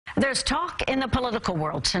There's talk in the political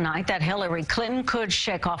world tonight that Hillary Clinton could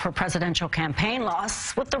shake off her presidential campaign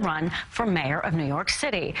loss with the run for mayor of New York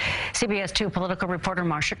City. CBS 2 political reporter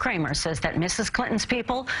Marcia Kramer says that Mrs. Clinton's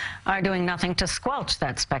people are doing nothing to squelch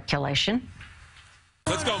that speculation.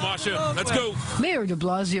 Let's go, Marcia. Let's go. Mayor de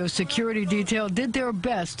Blasio's security detail did their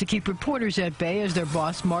best to keep reporters at bay as their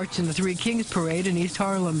boss marched in the Three Kings parade in East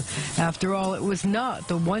Harlem. After all, it was not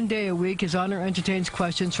the one day a week his honor entertains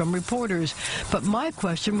questions from reporters. But my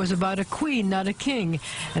question was about a queen, not a king,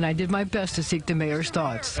 and I did my best to seek the mayor's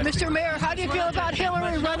thoughts. Mr. Mayor, how do you feel about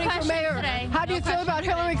Hillary running for mayor? How do you feel about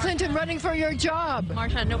Hillary Clinton running for your job?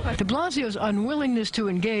 Marcia, no question. De Blasio's unwillingness to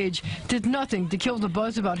engage did nothing to kill the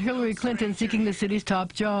buzz about Hillary Clinton seeking the city's top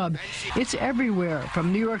job. It's everywhere,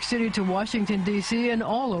 from New York City to Washington, D.C., and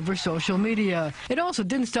all over social media. It also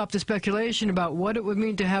didn't stop the speculation about what it would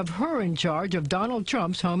mean to have her in charge of Donald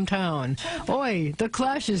Trump's hometown. Oy, the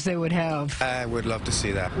clashes they would have. I would love to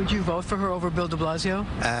see that. Would you vote for her over Bill de Blasio?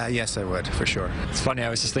 Yes, I would, for sure. It's funny, I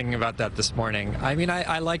was just thinking about that this morning. I mean,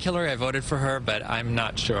 I like Hillary, I voted for her, but I'm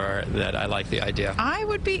not sure that I like the idea. I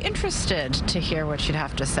would be interested to hear what she'd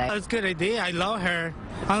have to say. That's a good idea. I love her.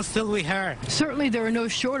 I'm still with her. Certainly there are no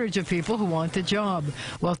shortage of people who want the job.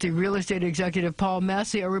 Wealthy real estate executive Paul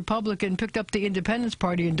Massey, a Republican, picked up the Independence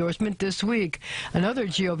Party endorsement this week. Another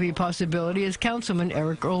GOP possibility is Councilman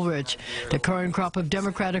Eric Ulrich. The current crop of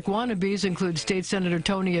Democratic wannabes include State Senator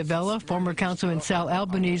Tony Avella, former Councilman Sal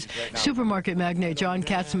Albanese, supermarket magnate John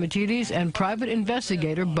Catsimatidis, and private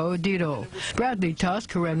investigator Bo Dietl. Bradley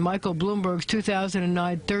Tusk, who ran Michael Bloomberg's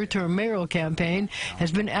 2009 third-term mayoral campaign,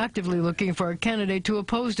 has been actively looking for a candidate to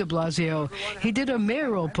oppose de Blasio. He did a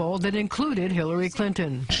mayoral poll that included Hillary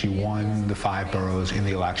Clinton. She won the 5 boroughs in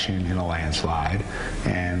the election in a landslide,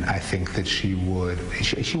 and I think that she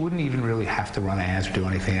wouldn't even really have to run ads or do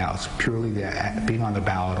anything else, purely being on the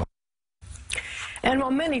ballot. And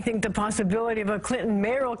while many think the possibility of a Clinton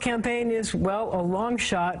mayoral campaign is, well, a long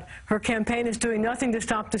shot, her campaign is doing nothing to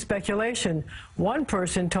stop the speculation. One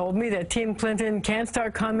person told me that Team Clinton can't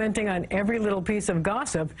start commenting on every little piece of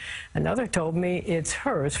gossip. Another told me it's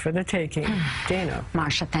hers for the taking. Dana.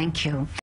 Marcia, thank you.